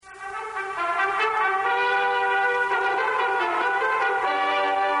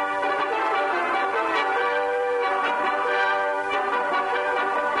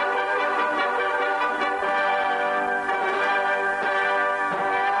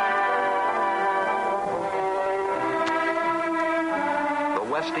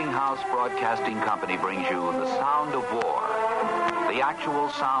Westinghouse Broadcasting Company brings you The Sound of War, the actual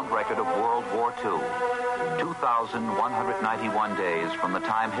sound record of World War II. 2,191 days from the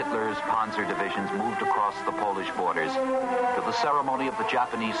time Hitler's Panzer divisions moved across the Polish borders to the ceremony of the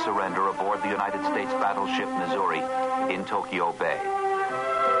Japanese surrender aboard the United States battleship Missouri in Tokyo Bay.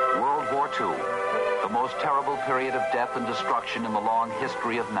 World War II, the most terrible period of death and destruction in the long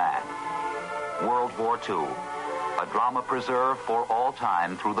history of man. World War II, a drama preserved for all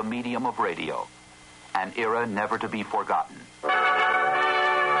time through the medium of radio, an era never to be forgotten.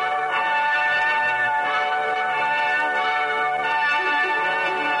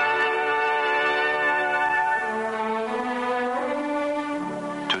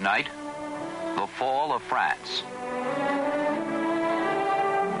 Tonight, the fall of France.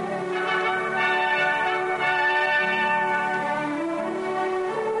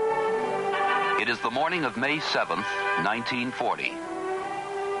 It is the morning of May 7th, 1940.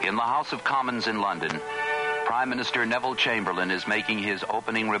 In the House of Commons in London, Prime Minister Neville Chamberlain is making his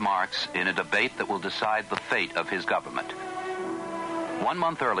opening remarks in a debate that will decide the fate of his government. 1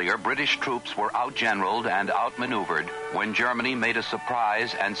 month earlier, British troops were outgeneraled and outmaneuvered when Germany made a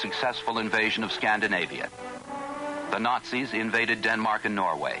surprise and successful invasion of Scandinavia. The Nazis invaded Denmark and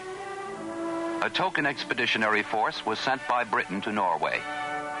Norway. A token expeditionary force was sent by Britain to Norway.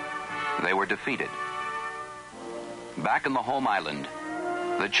 They were defeated. Back in the home island,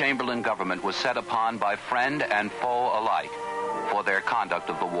 the Chamberlain government was set upon by friend and foe alike for their conduct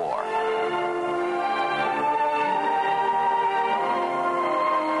of the war.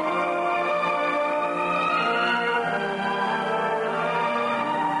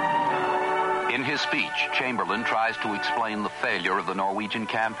 In his speech, Chamberlain tries to explain the failure of the Norwegian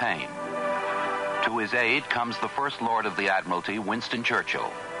campaign. To his aid comes the First Lord of the Admiralty, Winston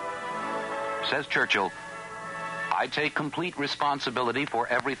Churchill. Says Churchill, "I take complete responsibility for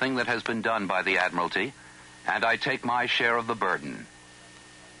everything that has been done by the Admiralty, and I take my share of the burden."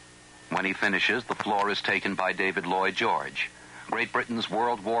 When he finishes, the floor is taken by David Lloyd George, Great Britain's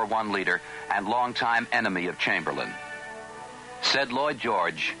World War I leader and longtime enemy of Chamberlain. Said Lloyd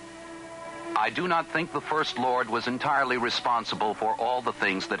George, "I do not think the First Lord was entirely responsible for all the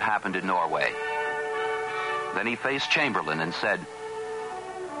things that happened in Norway." Then he faced Chamberlain and said,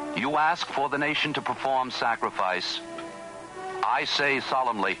 "You ask for the nation to perform sacrifice. I say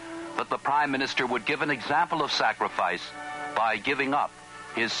solemnly that the Prime Minister would give an example of sacrifice by giving up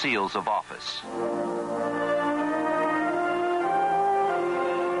his seals of office."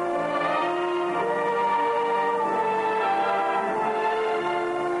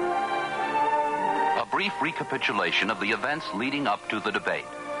 A brief recapitulation of the events leading up to the debate.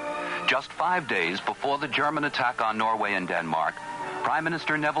 Just 5 days before the German attack on Norway and Denmark, Prime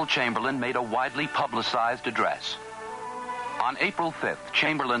Minister Neville Chamberlain made a widely publicized address. On April 5th,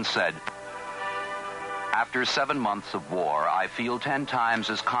 Chamberlain said, "After 7 months of war, I feel 10 times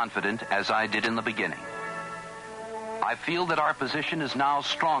as confident as I did in the beginning. I feel that our position is now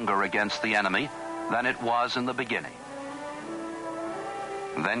stronger against the enemy than it was in the beginning."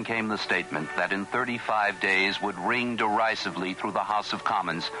 Then came the statement that in 35 days would ring derisively through the House of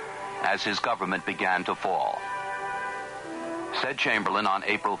Commons as his government began to fall. Said Chamberlain on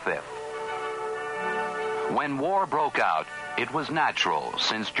April 5th, "When war broke out, it was natural,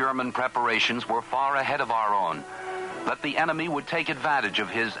 since German preparations were far ahead of our own, that the enemy would take advantage of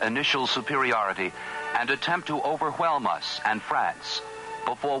his initial superiority and attempt to overwhelm us and France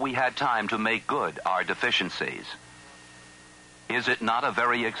before we had time to make good our deficiencies. Is it not a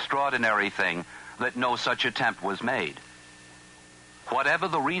very extraordinary thing that no such attempt was made? Whatever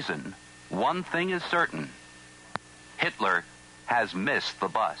the reason, one thing is certain. Hitler has missed the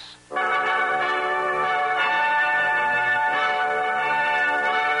bus."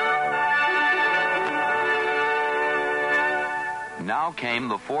 Now came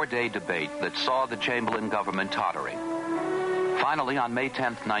the 4-day debate that saw the Chamberlain government tottering. Finally, on May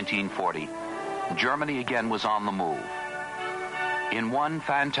 10th, 1940, Germany again was on the move. In one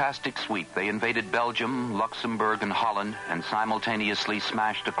fantastic sweep, they invaded Belgium, Luxembourg, and Holland, and simultaneously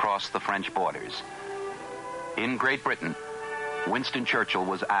smashed across the French borders. In Great Britain, Winston Churchill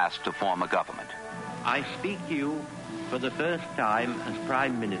was asked to form a government. "I speak to you for the first time as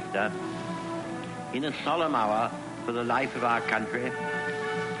Prime Minister in a solemn hour for the life of our country,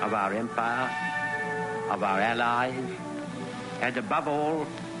 of our empire, of our allies, and above all,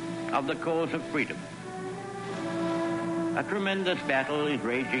 of the cause of freedom. A tremendous battle is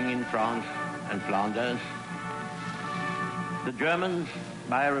raging in France and Flanders. The Germans,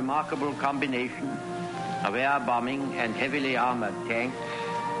 by a remarkable combination of air bombing and heavily armored tanks,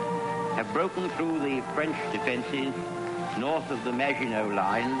 have broken through the French defenses north of the Maginot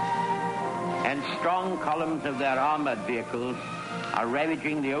Line, and strong columns of their armored vehicles are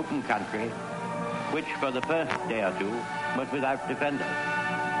ravaging the open country, which for the first day or two was without defenders.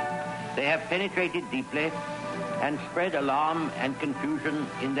 They have penetrated deeply and spread alarm and confusion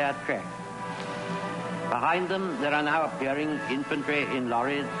in their track. Behind them there are now appearing infantry in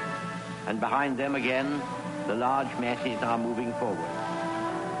lorries, and behind them again the large masses are moving forward.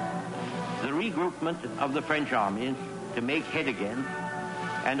 The regroupment of the French armies to make head against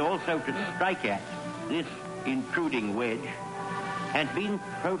and also to strike at this intruding wedge has been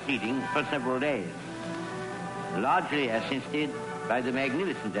proceeding for several days, largely assisted by the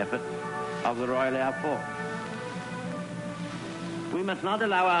magnificent efforts of the Royal Air Force. We must not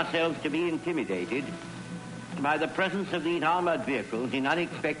allow ourselves to be intimidated by the presence of these armored vehicles in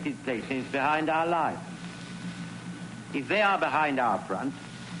unexpected places behind our lines. If they are behind our front,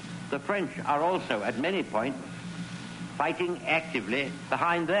 the French are also at many points fighting actively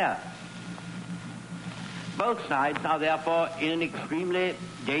behind theirs. Both sides are therefore in an extremely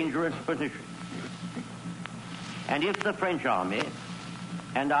dangerous position. And if the French army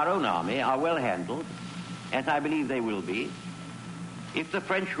and our own army are well handled, as I believe they will be, if the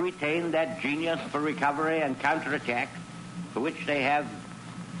French retain that genius for recovery and counterattack for which they have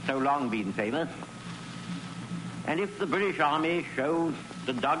so long been famous, and if the British army shows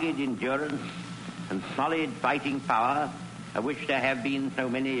the dogged endurance and solid fighting power of which there have been so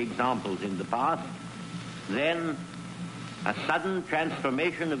many examples in the past, then a sudden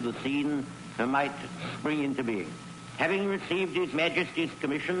transformation of the scene might spring into being. Having received His Majesty's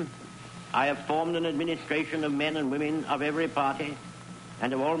commission, I have formed an administration of men and women of every party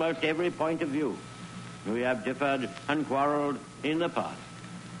and of almost every point of view. We have differed and quarreled in the past,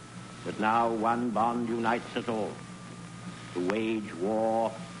 but now one bond unites us all: to wage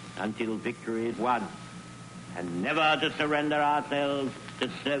war until victory is won, and never to surrender ourselves to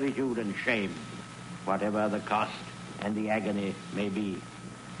servitude and shame, whatever the cost and the agony may be.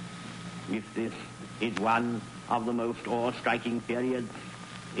 If this is one of the most awe-striking periods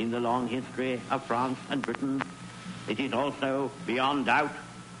in the long history of France and Britain, it is also, beyond doubt,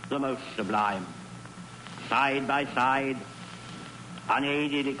 the most sublime. Side by side,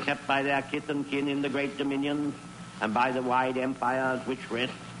 unaided except by their kith and kin in the great dominions and by the wide empires which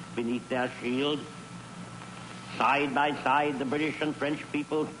rest beneath their shield, side by side the British and French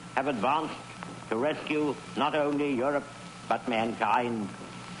peoples have advanced to rescue not only Europe but mankind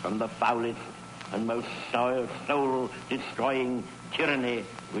from the foulest and most soul-destroying tyranny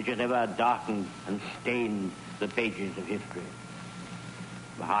which has ever darkened and stained the pages of history.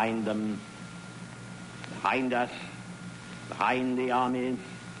 Behind them, behind us, behind the armies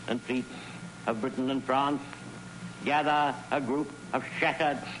and fleets of Britain and France, gather a group of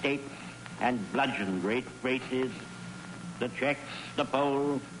shattered states and bludgeoned races: the Czechs, the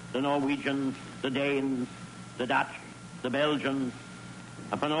Poles, the Norwegians, the Danes, the Dutch, the Belgians,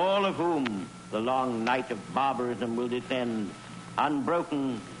 upon all of whom the long night of barbarism will descend,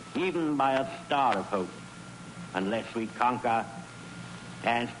 unbroken even by a star of hope, unless we conquer,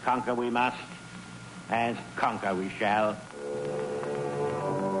 as conquer we must, as conquer we shall.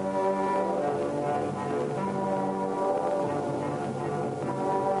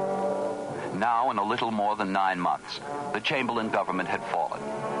 Now, in a little more than 9 months, the Chamberlain government had fallen,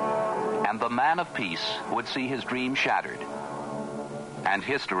 and the man of peace would see his dream shattered. And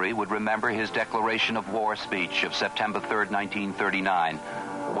history would remember his declaration of war speech of September 3rd, 1939,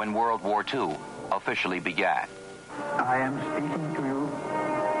 when World War II officially began. I am speaking to you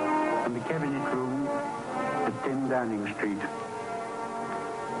from the Cabinet Room at 10 Downing Street.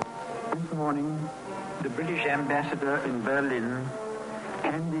 This morning, the British ambassador in Berlin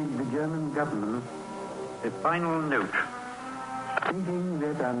handed the German government a final note stating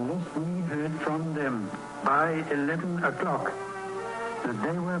that unless we heard from them by 11 o'clock, that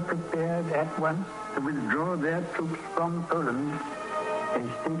they were prepared at once to withdraw their troops from Poland, a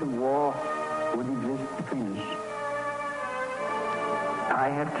state of war would exist between us. I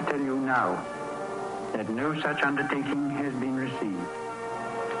have to tell you now that no such undertaking has been received,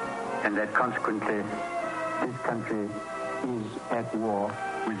 and that consequently this country is at war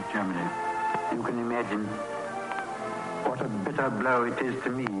with Germany. You can imagine what a bitter blow it is to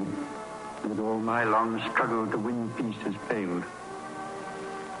me that all my long struggle to win peace has failed.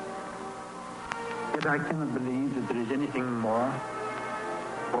 Yet I cannot believe that there is anything more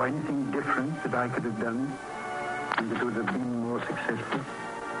or anything different that I could have done and that would have been more successful.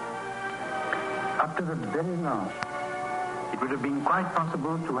 Up to the very last, it would have been quite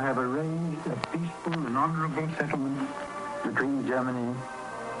possible to have arranged a peaceful and honorable settlement between Germany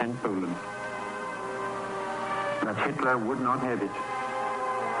and Poland. But Hitler would not have it.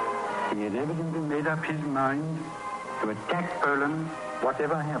 He had evidently made up his mind to attack Poland,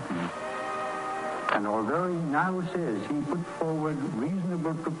 whatever happened. And although he now says he put forward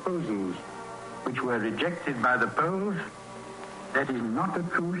reasonable proposals which were rejected by the Poles, that is not a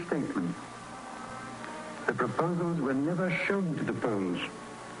true statement. The proposals were never shown to the Poles,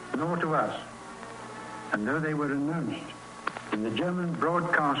 nor to us. And though they were announced in the German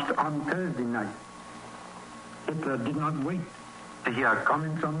broadcast on Thursday night, Hitler did not wait to hear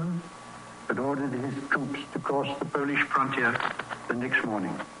comments on them, but ordered his troops to cross the Polish frontier the next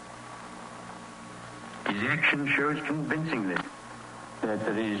morning. His action shows convincingly that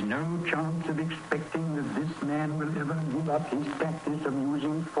there is no chance of expecting that this man will ever give up his practice of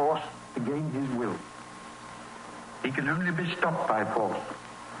using force to gain his will. He can only be stopped by force.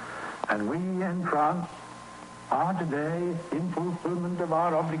 And we and France are today, in fulfillment of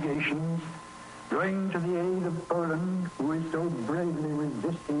our obligations, going to the aid of Poland, who is so bravely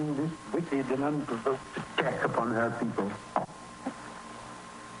resisting this wicked and unprovoked attack upon her people.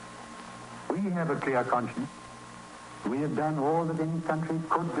 We have a clear conscience. We have done all that any country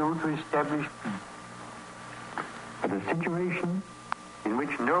could do to establish peace. But a situation in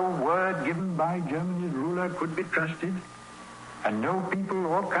which no word given by Germany's ruler could be trusted, and no people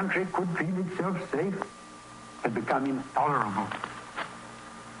or country could feel itself safe, had become intolerable.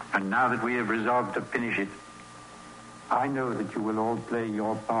 And now that we have resolved to finish it, I know that you will all play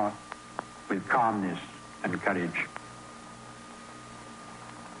your part with calmness and courage.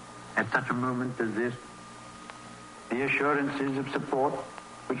 At such a moment as this, the assurances of support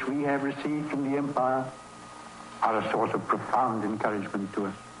which we have received from the Empire are a source of profound encouragement to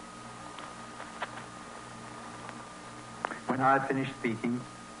us. When I finish speaking,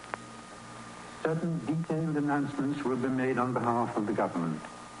 certain detailed announcements will be made on behalf of the government.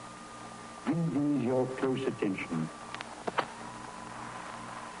 Give these your close attention.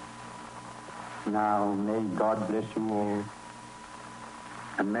 Now, may God bless you all,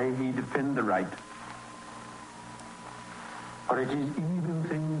 and may He defend the right. For it is evil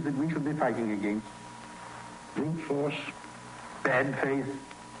things that we shall be fighting against. Brute force, bad faith,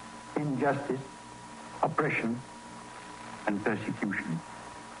 injustice, oppression, and persecution.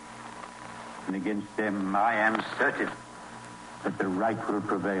 And against them I am certain that the right will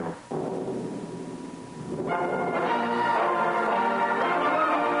prevail.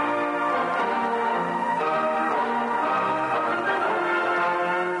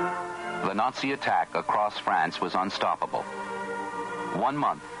 The Nazi attack across France was unstoppable. 1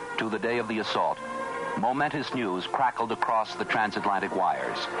 month to the day of the assault, momentous news crackled across the transatlantic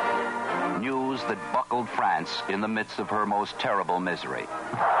wires. News that buckled France in the midst of her most terrible misery.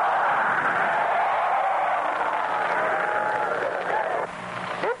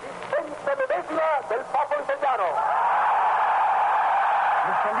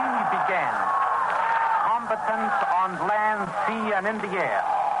 Mussolini began. Combatants on land, sea, and in the air.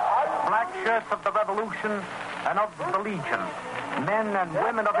 Black shirts of the Revolution and of the Legion. Men and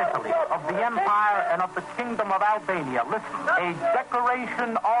women of Italy, of the Empire, and of the Kingdom of Albania. Listen, a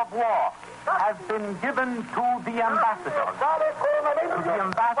declaration of war has been given to the ambassadors. To the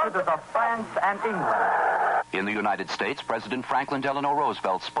ambassadors of France and England. In the United States, President Franklin Delano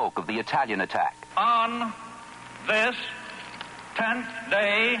Roosevelt spoke of the Italian attack. On this 10th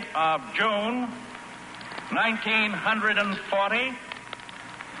day of June, 1940,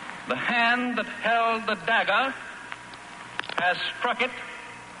 the hand that held the dagger has struck it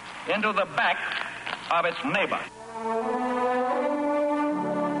into the back of its neighbor.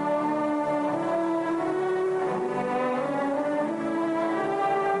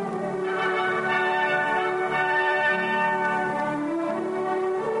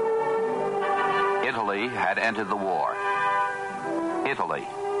 Italy had entered the war. Italy,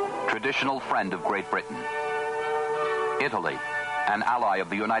 traditional friend of Great Britain. Italy, an ally of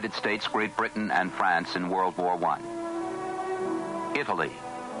the United States, Great Britain, and France in World War I. Italy,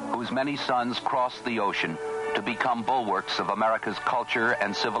 whose many sons crossed the ocean to become bulwarks of America's culture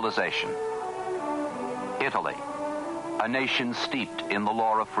and civilization. Italy, a nation steeped in the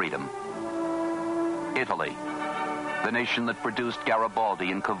lore of freedom. Italy, the nation that produced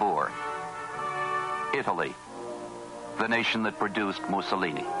Garibaldi and Cavour. Italy, the nation that produced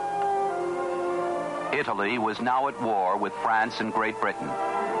Mussolini. Italy was now at war with France and Great Britain.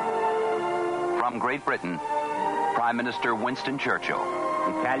 From Great Britain, Prime Minister Winston Churchill.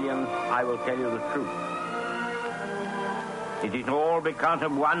 Italians, I will tell you the truth. It is all because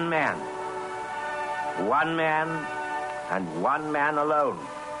of one man. One man, and one man alone,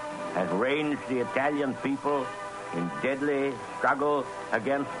 has ranged the Italian people in deadly struggle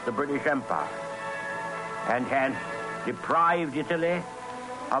against the British Empire. and hence deprived Italy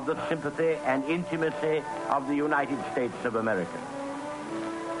of the sympathy and intimacy of the United States of America.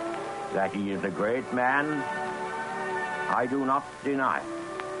 That he is a great man, I do not deny.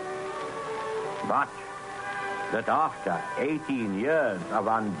 But that after 18 years of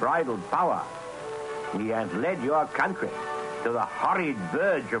unbridled power, he has led your country to the horrid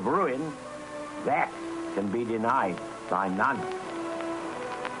verge of ruin, that can be denied by none.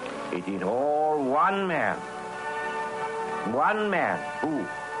 It is all one man who,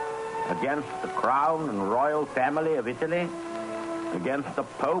 against the crown and royal family of Italy, against the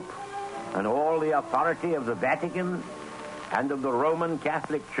Pope and all the authority of the Vatican and of the Roman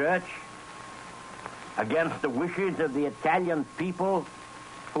Catholic Church, against the wishes of the Italian people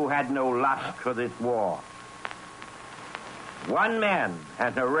who had no lust for this war. One man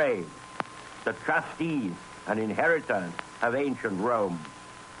has erased the trustees and inheritors of ancient Rome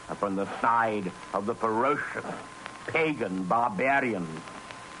upon the side of the ferocious pagan barbarians.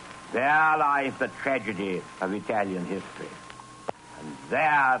 There lies the tragedy of Italian history. And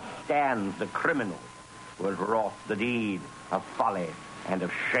there stands the criminal who has wrought the deed of folly and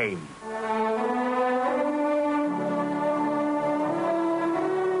of shame.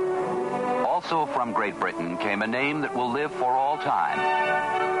 Also from Great Britain came a name that will live for all time.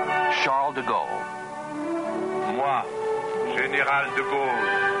 Charles de Gaulle. Moi, Général de Gaulle,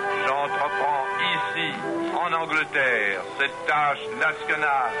 j'entreprends ici, en Angleterre, cette tâche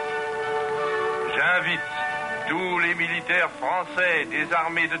nationale. J'invite tous les militaires français des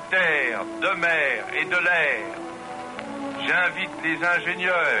armées de terre, de mer et de l'air. J'invite les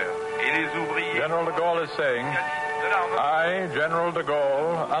ingénieurs et les ouvriers. General de Gaulle is saying, I, General de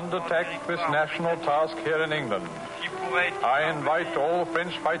Gaulle, undertake this national task here in England. I invite all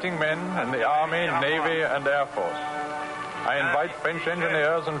French fighting men in the Army, Navy, and Air Force. I invite French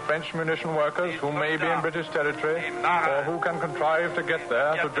engineers and French munition workers who may be in British territory or who can contrive to get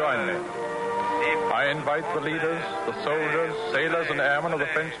there to join me. I invite the leaders, the soldiers, sailors, and airmen of the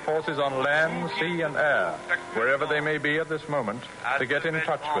French forces on land, sea, and air, wherever they may be at this moment, to get in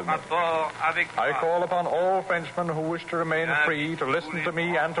touch with me. I call upon all Frenchmen who wish to remain free to listen to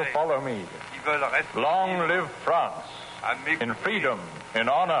me and to follow me. Long live France, in freedom, in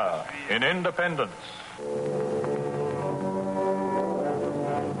honor, in independence.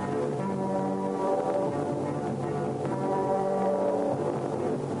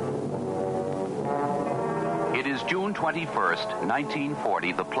 It is June 21st,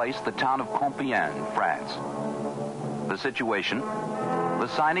 1940, the town of Compiègne, France. The situation, the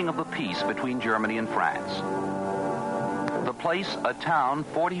signing of the peace between Germany and France. The place, a town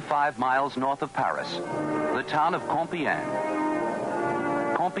 45 miles north of Paris, the town of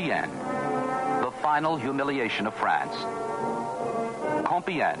Compiègne. Compiègne, the final humiliation of France.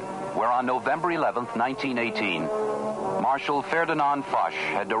 Compiègne, where on November 11th, 1918, Marshal Ferdinand Foch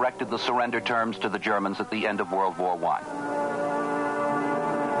had directed the surrender terms to the Germans at the end of World War I.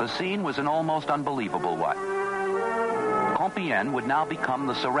 The scene was an almost unbelievable one. Compiègne would now become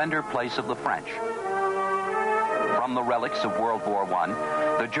the surrender place of the French. From the relics of World War I,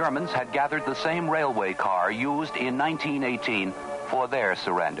 the Germans had gathered the same railway car used in 1918 for their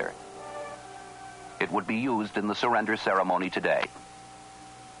surrender. It would be used in the surrender ceremony today.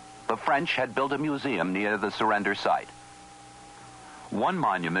 The French had built a museum near the surrender site. One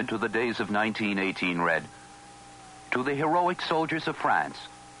monument to the days of 1918 read, "To the heroic soldiers of France,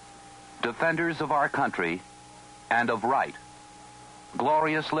 defenders of our country and of right,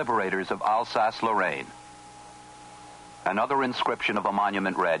 glorious liberators of Alsace-Lorraine." Another inscription of a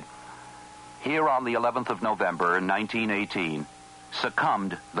monument read, "Here on the 11th of November, 1918,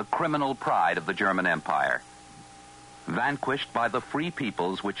 succumbed the criminal pride of the German Empire, vanquished by the free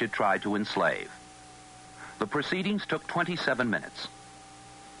peoples which it tried to enslave." The proceedings took 27 minutes.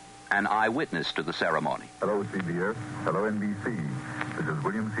 An eyewitness to the ceremony. Hello, CBS. Hello, NBC. This is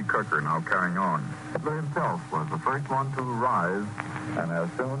William C. Kirker now carrying on. Hitler himself was the first one to rise, and as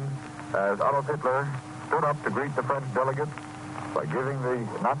soon as Adolf Hitler stood up to greet the French delegates by giving the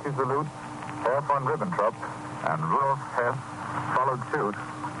Nazi salute, Herr von Ribbentrop and Rudolf Hess followed suit,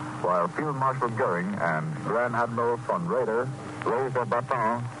 while Field Marshal Goering and Grand Admiral von Raeder raised their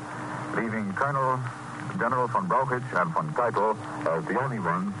baton, leaving General von Brauchitsch and von Keitel as the only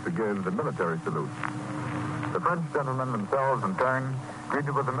ones to give the military salute. The French gentlemen themselves, in turn,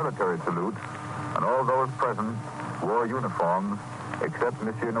 greeted with the military salute, and all those present wore uniforms except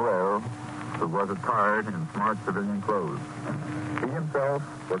Monsieur Noël, who was attired in smart civilian clothes. He himself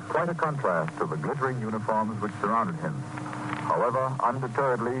was quite a contrast to the glittering uniforms which surrounded him. However,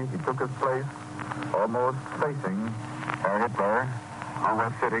 undeterredly, he took his place almost facing Herr Hitler who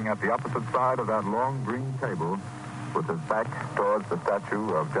was sitting at the opposite side of that long green table with his back towards the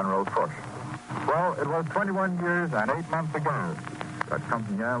statue of General Foch. Well, it was 21 years and 8 months ago that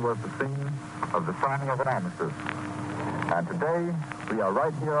Compiègne was the scene of the signing of an armistice. And today, we are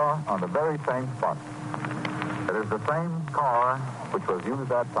right here on the very same spot. It is the same car which was used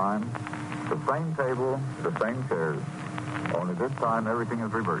that time, the same table, the same chairs. Only this time, everything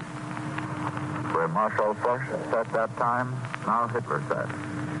is reversed. Where Marshal Foch sat that time, now Hitler sat.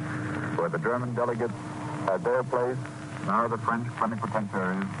 Where the German delegates had their place, now the French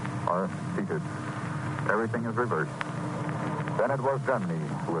plenipotentiaries are seated. Everything is reversed. Then it was Germany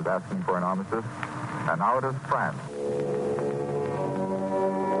who was asking for an armistice, and now it is France.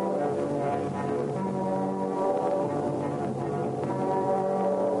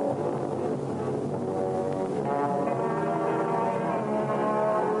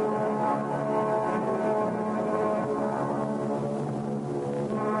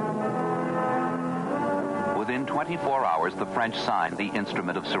 Within 24 hours, the French signed the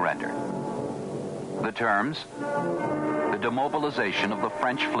instrument of surrender. The terms: the demobilization of the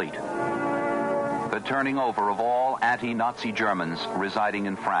French fleet, the turning over of all anti-Nazi Germans residing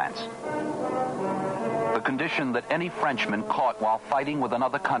in France, the condition that any Frenchman caught while fighting with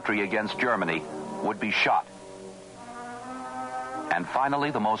another country against Germany would be shot, and finally,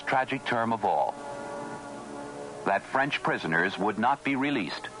 the most tragic term of all, that French prisoners would not be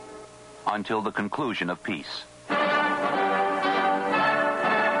released until the conclusion of peace.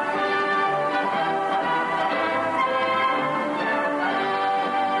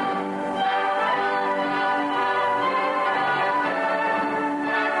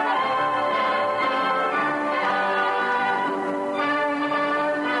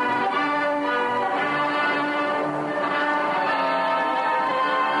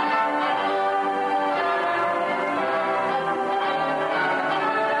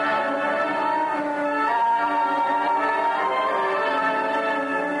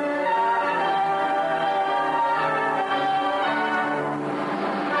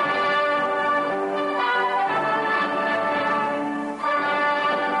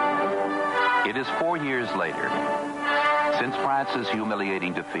 It is 4 years later. Since France's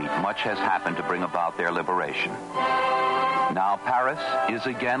humiliating defeat, much has happened to bring about their liberation. Now Paris is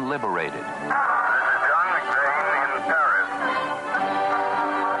again liberated. This is John McBain in Paris.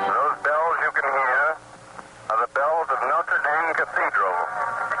 Those bells you can hear are the bells of Notre Dame Cathedral.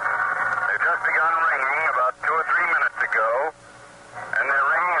 They've just begun ringing about 2 or 3 minutes ago, and they're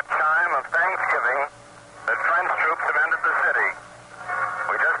ringing a chime of thanksgiving that French troops have entered the city.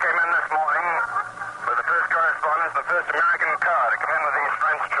 We just came in this morning with the first correspondence, the first American car to come in with these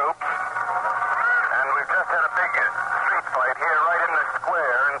French troops, and we've just had a big street fight here right in the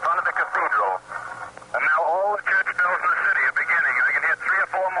square in front of the cathedral. And now all the church bells in the city are beginning. I can hear 3 or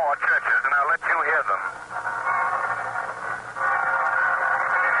 4 more churches, and I'll let you hear them.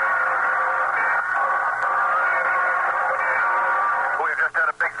 We've just had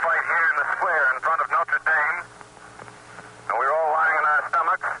a big fight here in the square in front of Notre Dame, and we're all lying on our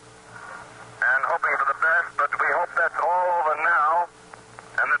stomachs and hoping for the best, but we hope that's all over now,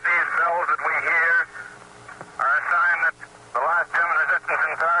 and that these bells that we hear are a sign that the last German resistance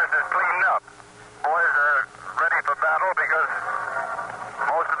in Paris is cleaned up. Boys are ready for battle because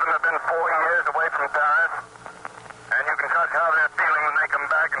most of them have been 4 years away from Paris, and you can touch how they're feeling when they come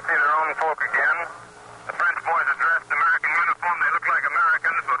back and see their own folk again. The French boys are dressed in American uniform. They look like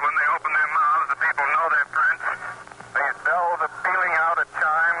Americans, but when they open their mouths, the people know they're French. These bells are pealing out a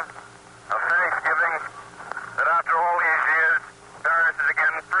chime of thanksgiving that after all these years, Paris is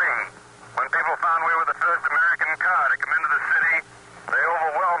again free. When people found we were the first American car to come into the city, they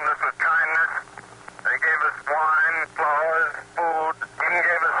overwhelmed us with kindness. They gave us wine, flowers, food, even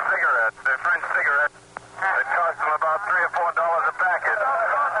gave us cigarettes. They're French cigarettes. They cost them about $3 or $4 a packet.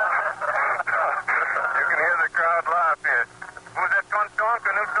 You can hear the crowd laugh here. Vous êtes content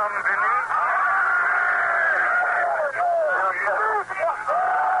que nous sommes venus?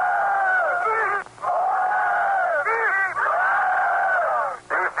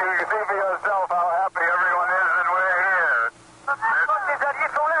 You see for yourself how happy everyone is that we're here.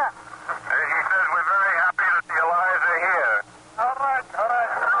 He says we're very happy that the Allies are here. All right.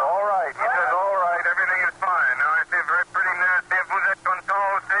 All right. He says all right. Everything is fine. Now I see a very pretty nurse here. Vous êtes content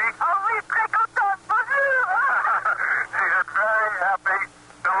aussi? Oh oui, très content. Bonjour. She's very happy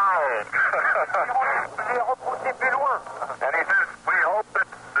to know. And he says we hope that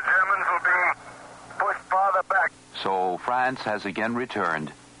the Germans will be pushed farther back. So France has again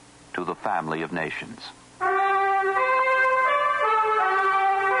returned to the family of nations.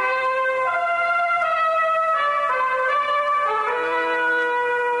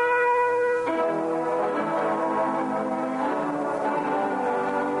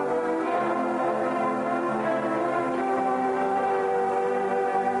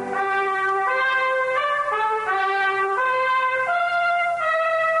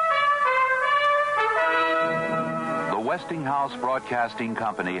 Westinghouse Broadcasting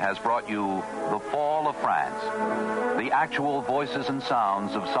Company has brought you The Fall of France, the actual voices and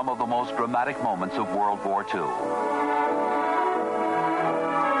sounds of some of the most dramatic moments of World War II.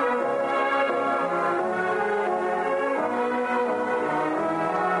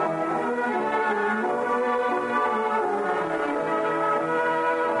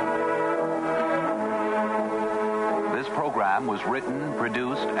 Was written,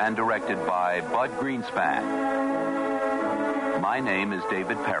 produced, and directed by Bud Greenspan. My name is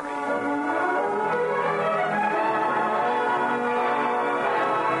David Perry.